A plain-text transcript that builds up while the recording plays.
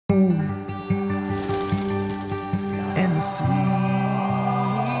sweet.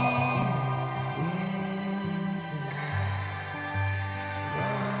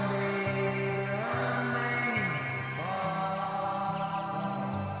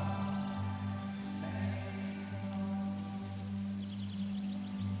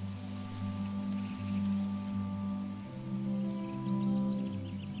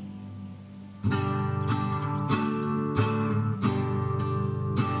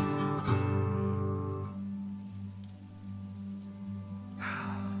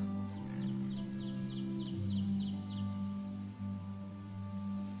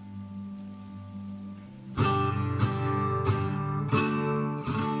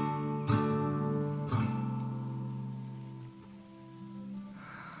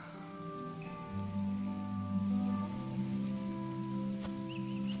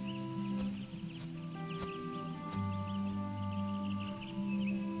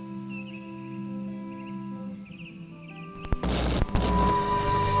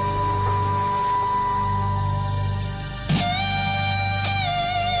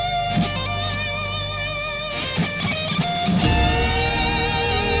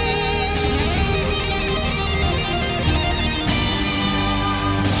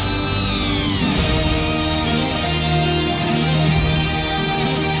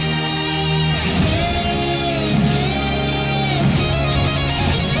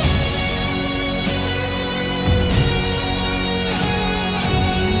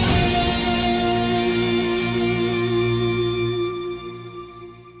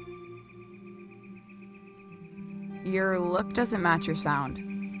 Your look doesn't match your sound.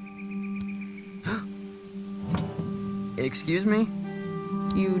 Excuse me?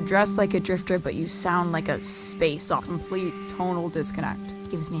 You dress like a drifter, but you sound like a space off. Complete tonal disconnect.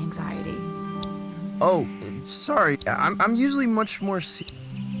 Gives me anxiety. Oh, sorry. I'm usually much more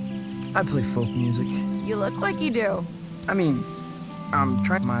I play folk music. You look like you do. I mean, I'm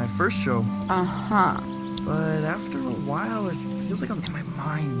trying my first show. Uh-huh. But after a while, it feels like my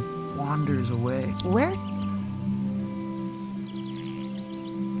mind wanders away. Where?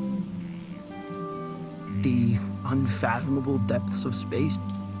 The unfathomable depths of space.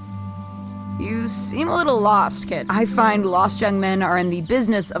 You seem a little lost, kid. I find lost young men are in the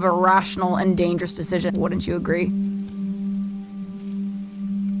business of irrational and dangerous decisions. Wouldn't you agree?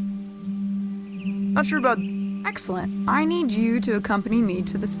 Not sure about... Excellent. I need you to accompany me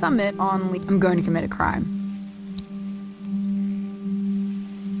to the summit on... I'm going to commit a crime.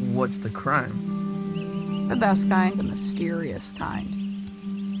 What's the crime? The best kind, the mysterious kind.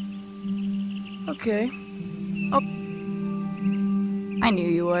 Okay. I knew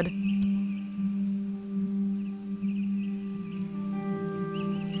you would.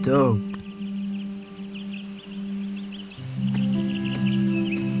 Dope.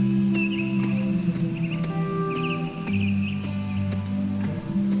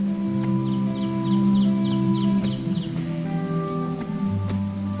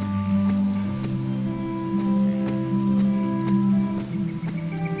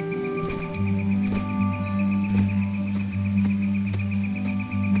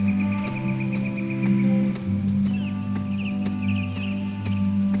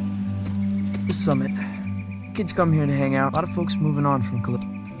 Summit. Kids come here to hang out. A lot of folks moving on from Calypso.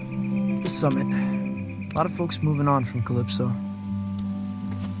 The summit. A lot of folks moving on from Calypso.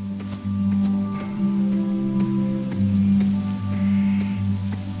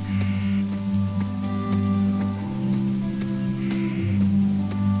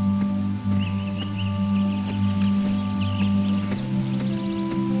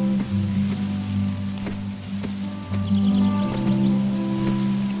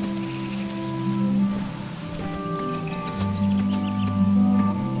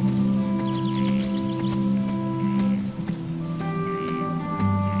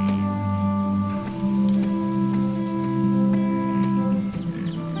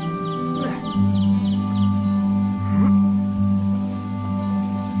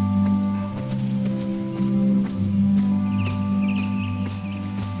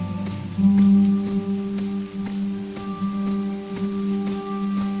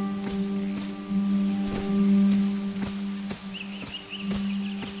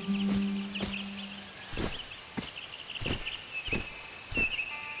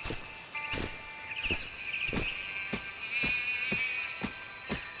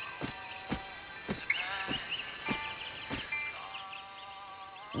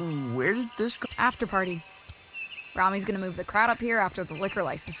 Where did this go? After party. Rami's gonna move the crowd up here after the liquor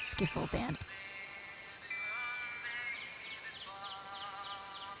license. Skiffle band.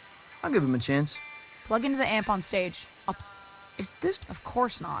 I'll give him a chance. Plug into the amp on stage. Is this... Of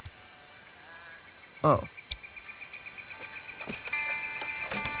course not. Oh.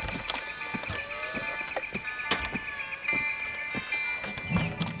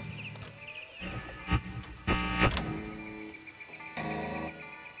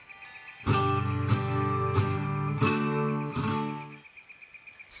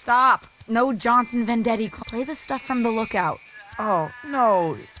 Stop. No Johnson Vendetti. Play the stuff from the Lookout. Oh,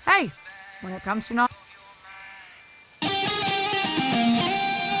 no. Hey, when it comes to not...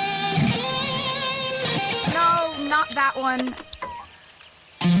 No, not that one.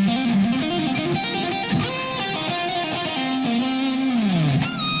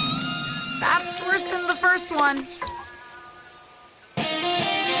 That's worse than the first one.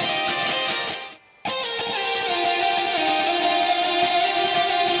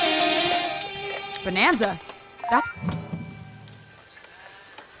 Bonanza? That...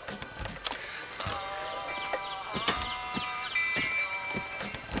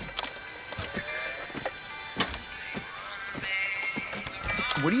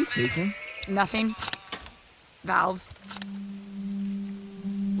 What are you taking? Nothing. Valves.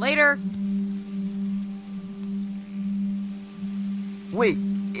 Later. Wait,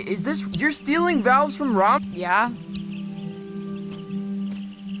 is this... You're stealing valves from Rob? Yeah?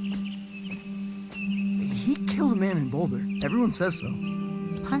 He killed a man in Boulder. Everyone says so.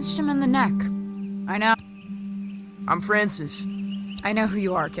 Punched him in the neck. I know. I'm Francis. I know who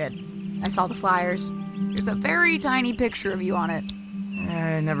you are, kid. I saw the flyers. There's a very tiny picture of you on it.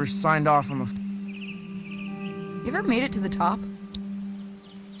 I never signed off on the... You ever made it to the top?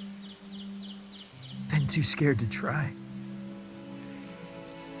 Been too scared to try.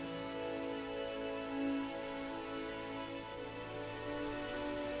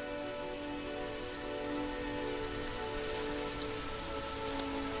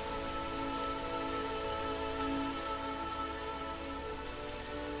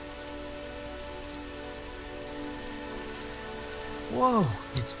 Whoa,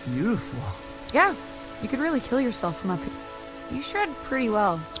 it's beautiful. Yeah, you could really kill yourself from up here. You shred pretty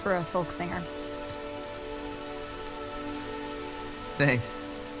well for a folk singer. Thanks.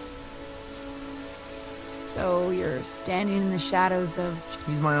 So you're standing in the shadows of...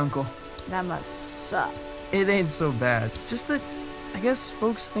 He's my uncle. That must suck. It ain't so bad. It's just that I guess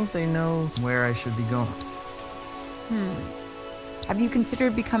folks think they know where I should be going. Have you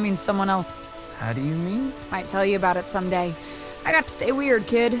considered becoming someone else? How do you mean? Might tell you about it someday. I got to stay weird,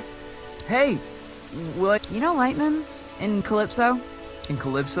 kid. Hey, what? You know Lightman's in Calypso? In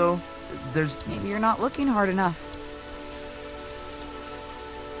Calypso, there's... Maybe you're not looking hard enough.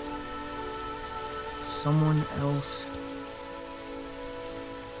 someone else.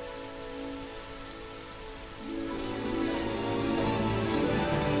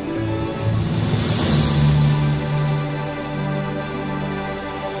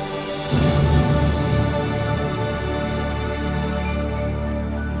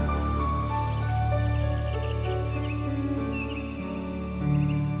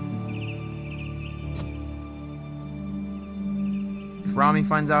 If Rami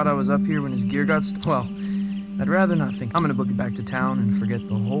finds out I was up here when his gear got well, I'd rather not think. I'm gonna book it back to town and forget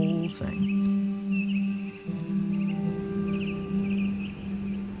the whole thing.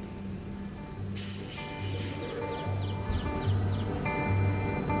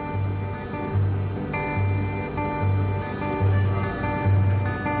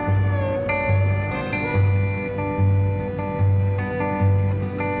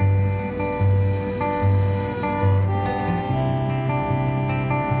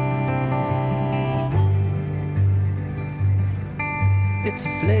 It's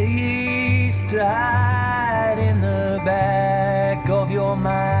a place to hide in the back of your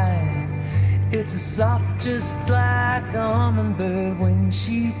mind. It's a soft just like a hummingbird when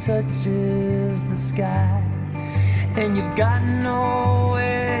she touches the sky. And you've got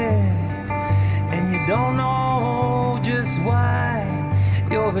nowhere, and you don't know just why.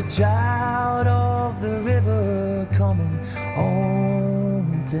 You're a child of the river coming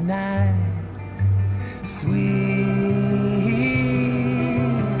home tonight. Sweet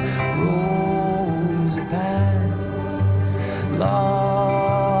rosy pines,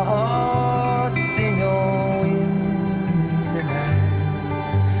 lost in your wind tonight.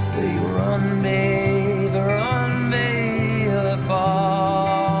 Where you run, babe,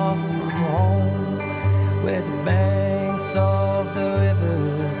 far from home, where the banks of the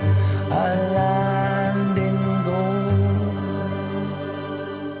rivers are lined in gold.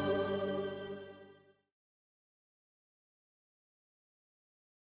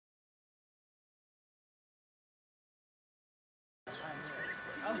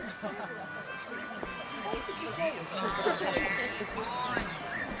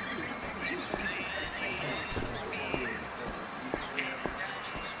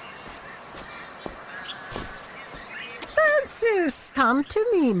 Francis, come to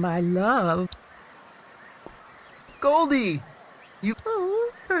me, my love. Goldie! You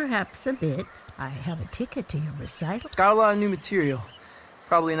Oh, perhaps a bit. I have a ticket to your recital. got a lot of new material.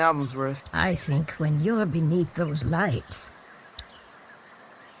 Probably an album's worth. I think when you're beneath those lights,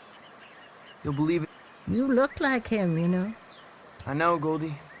 You'll believe it. you look like him, you know. I know,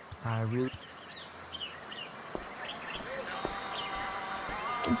 Goldie. I really...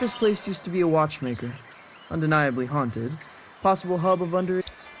 I think this place used to be a watchmaker. Undeniably haunted. Possible hub of under...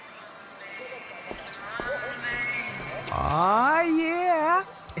 Aw, yeah.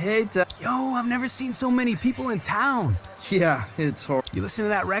 Hey, Yo, I've never seen so many people in town. Yeah, it's horrible. You listen to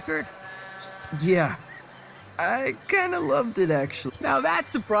that record? Yeah. I kinda loved it, actually. Now that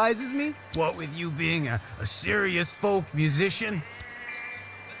surprises me. What with you being a serious folk musician?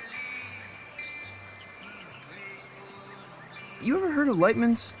 You ever heard of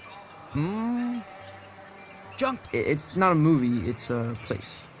Lightman's? Junk. It's not a movie, it's a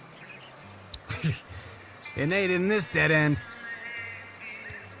place. It ain't in this dead end.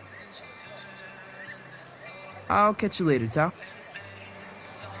 I'll catch you later, Tao.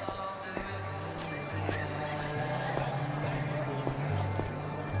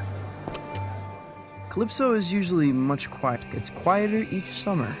 Calypso is usually much quiet. It's quieter each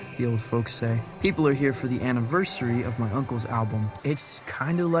summer, the old folks say. People are here for the anniversary of my uncle's album. It's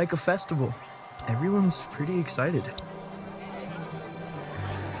kinda like a festival. Everyone's pretty excited.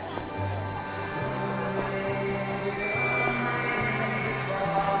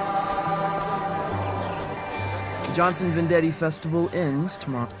 The Johnson Vendetti Festival ends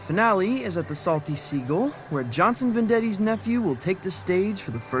tomorrow. Finale is at the Salty Seagull, where Johnson Vendetti's nephew will take the stage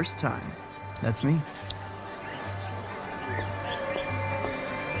for the first time. That's me.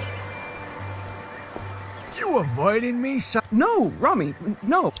 You avoiding me, son? No, Rami,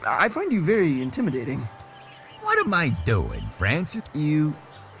 no. I find you very intimidating. What am I doing, Francis?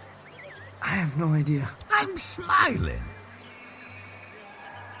 I have no idea. I'm smiling.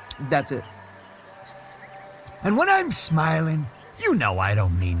 That's it. And when I'm smiling, you know I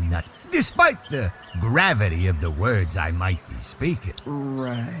don't mean nothing. Despite the gravity of the words I might be speaking.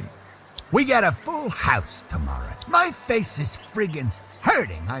 Right. We got a full house tomorrow. My face is friggin'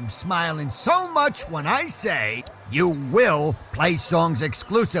 hurting. I'm smiling so much when I say you will play songs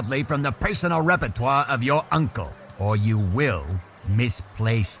exclusively from the personal repertoire of your uncle, or you will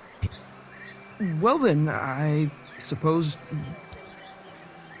misplace it. Well then, I suppose...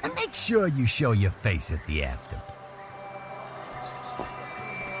 And make sure you show your face at the after.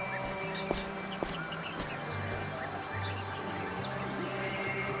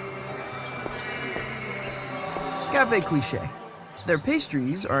 Cafe Cliché. Their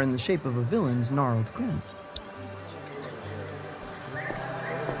pastries are in the shape of a villain's gnarled grin.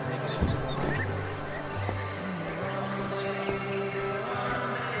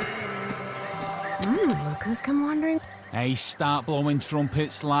 Look who's come wandering. Hey, start blowing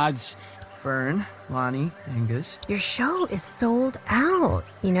trumpets, lads. Fern, Lonnie, Angus. Your show is sold out.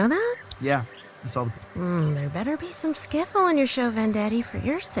 You know that? Yeah, I saw the... There better be some skiffle in your show, Vendetti, for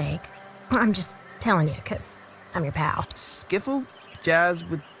your sake. I'm just telling you, 'cause I'm your pal. Skiffle? Jazz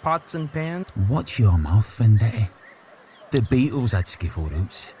with pots and pans? Watch your mouth, Vendetti. The Beatles had skiffle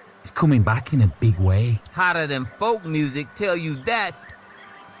roots. It's coming back in a big way. Hotter than folk music, tell you that.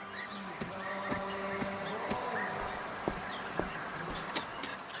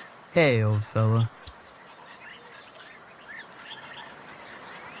 Hey, old fella.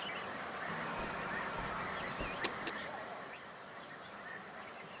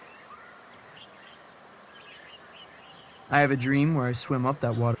 I have a dream where I swim up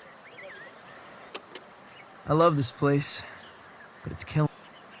that water. I love this place, but it's killing.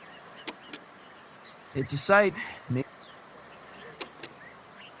 It's a sight.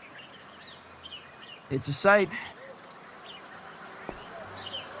 It's a sight.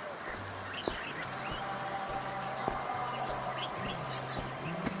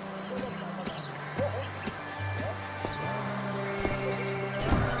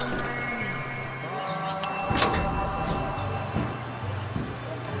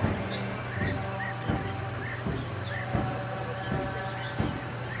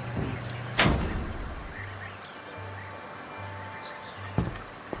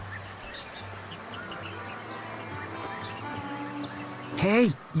 Hey,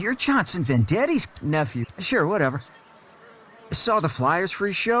 you're Johnson Vendetti's Nephew. Sure, whatever. Saw the flyers for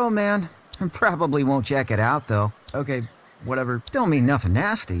his show, man. Probably won't check it out, though. Okay, whatever. Don't mean nothing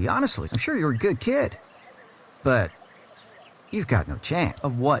nasty, honestly. I'm sure you're a good kid. But you've got no chance.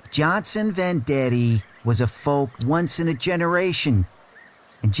 Of what? Johnson Vendetti was a folk once in a generation.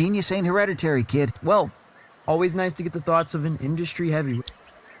 And genius ain't hereditary, kid. Well, always nice to get the thoughts of an industry heavyweight.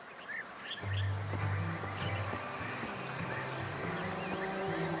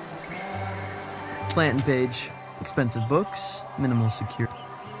 Planting page. Expensive books, minimal security.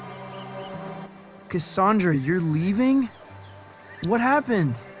 Cassandra, you're leaving? What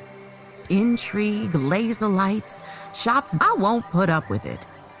happened? Intrigue, laser lights, shops. I won't put up with it.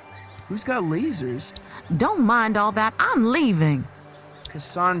 Who's got lasers? Don't mind all that. I'm leaving.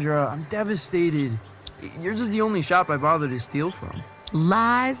 Cassandra, I'm devastated. You're just the only shop I bother to steal from.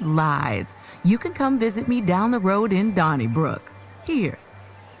 Lies, lies. You can come visit me down the road in Donnybrook. Here,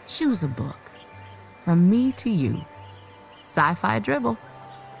 choose a book. From me to you. Sci-fi dribble.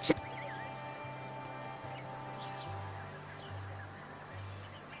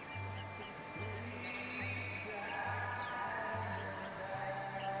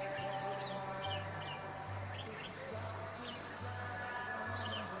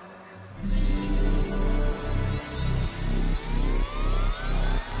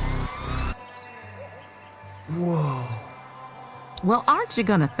 Whoa. Well, aren't you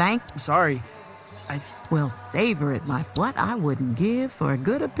gonna thank? Sorry. Well, savor it, my. What I wouldn't give for a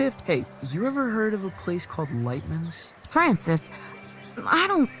good epiphany. Hey, you ever heard of a place called Lightman's? Francis, I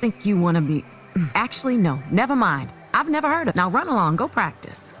don't think you want to be. Actually, no. Never mind. I've never heard of. Now run along. Go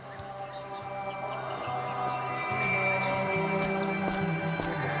practice.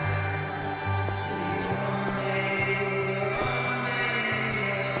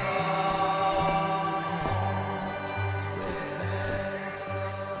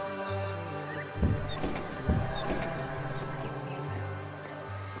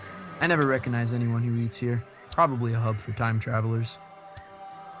 I never recognize anyone who eats here. Probably a hub for time travelers.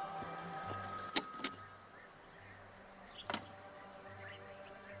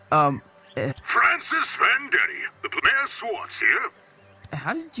 Francis Vendetti, the Mayor Swartz here.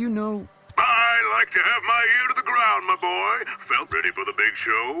 How did you know? I like to have my ear to the ground, my boy. Felt ready for the big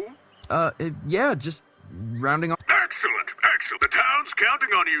show? Yeah, just rounding off. Excellent, excellent. The town's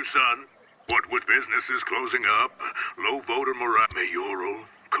counting on you, son. What with businesses closing up, low voter morale, mayoral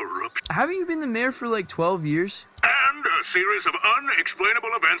corruption. Haven't you been the mayor for like 12 years? And a series of unexplainable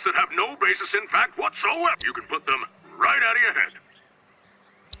events that have no basis in fact whatsoever. You can put them right out of your head.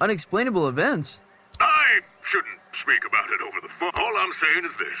 Unexplainable events? I shouldn't speak about it over the phone. All I'm saying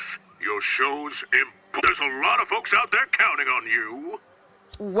is this. Your show's important. There's a lot of folks out there counting on you.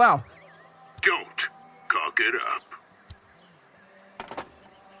 Wow. Don't cock it up.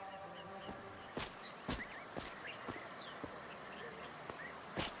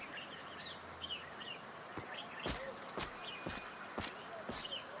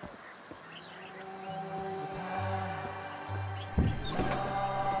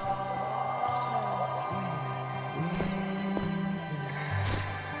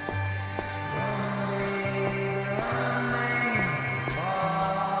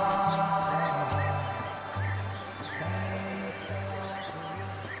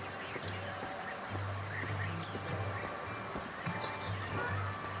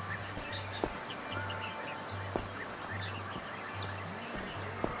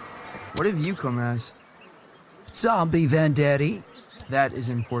 What have you come as? Zombie Vendetti. That is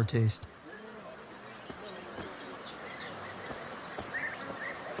in poor taste.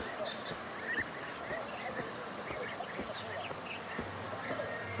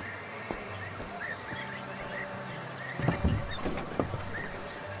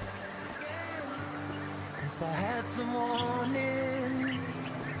 If I had some warning,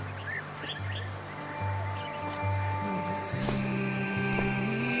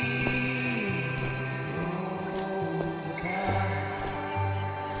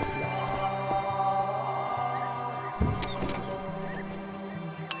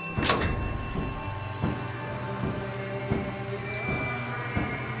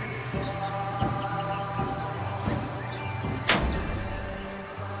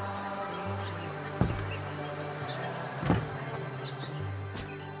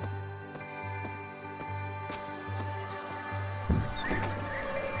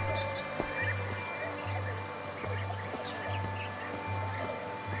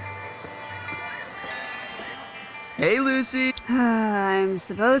 Hey, Lucy. I'm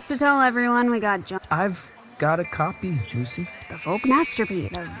supposed to tell everyone we got John. I've got a copy, Lucy. The folk masterpiece,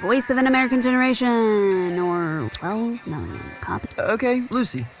 the voice of an American generation, or 12 million copies. Okay,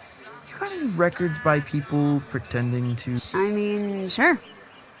 Lucy. You got any records by people pretending to... I mean, sure.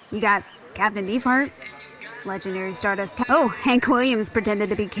 You got Captain Beefheart, legendary Stardust. Hank Williams pretended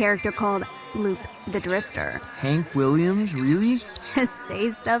to be a character called Loop the Drifter. Hank Williams? Really? To say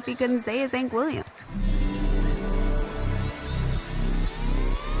stuff he couldn't say as Hank Williams.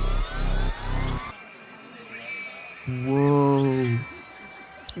 Whoa.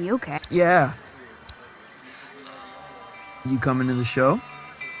 You okay? Yeah. You coming to the show?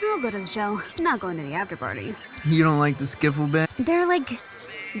 I'll go to the show. Not going to the after party. You don't like the skiffle band? They're like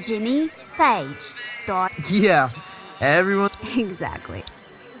Jimmy Paige, start. Yeah, everyone. Exactly.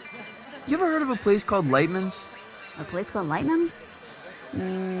 You ever heard of a place called Lightman's? A place called Lightman's?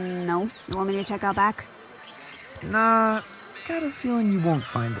 No. You want me to check out back? Nah, got a feeling you won't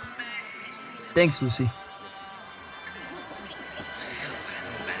find it. Thanks, Lucy.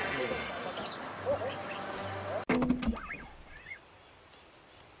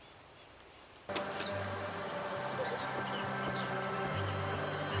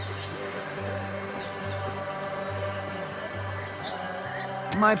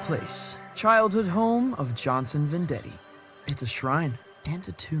 My place. Childhood home of Johnson Vendetti. It's a shrine and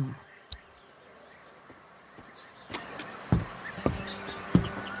a tomb.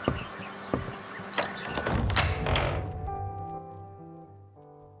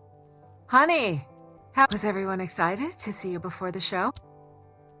 Honey, how was everyone excited to see you before the show?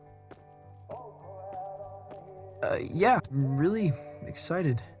 Yeah, I'm really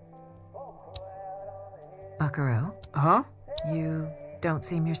excited. Buckaroo? Huh? You don't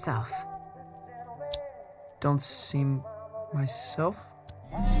seem yourself. Don't seem myself?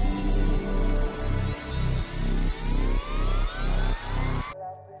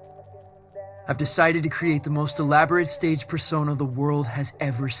 I've decided to create the most elaborate stage persona the world has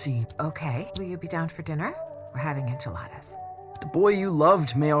ever seen. Okay, will you be down for dinner? We're having enchiladas. The boy you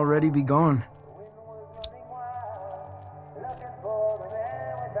loved may already be gone.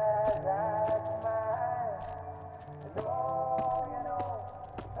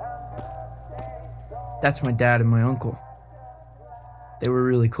 That's my dad and my uncle. They were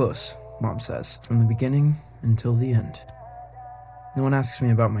really close, Mom says, from the beginning until the end. No one asks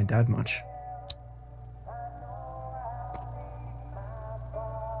me about my dad much.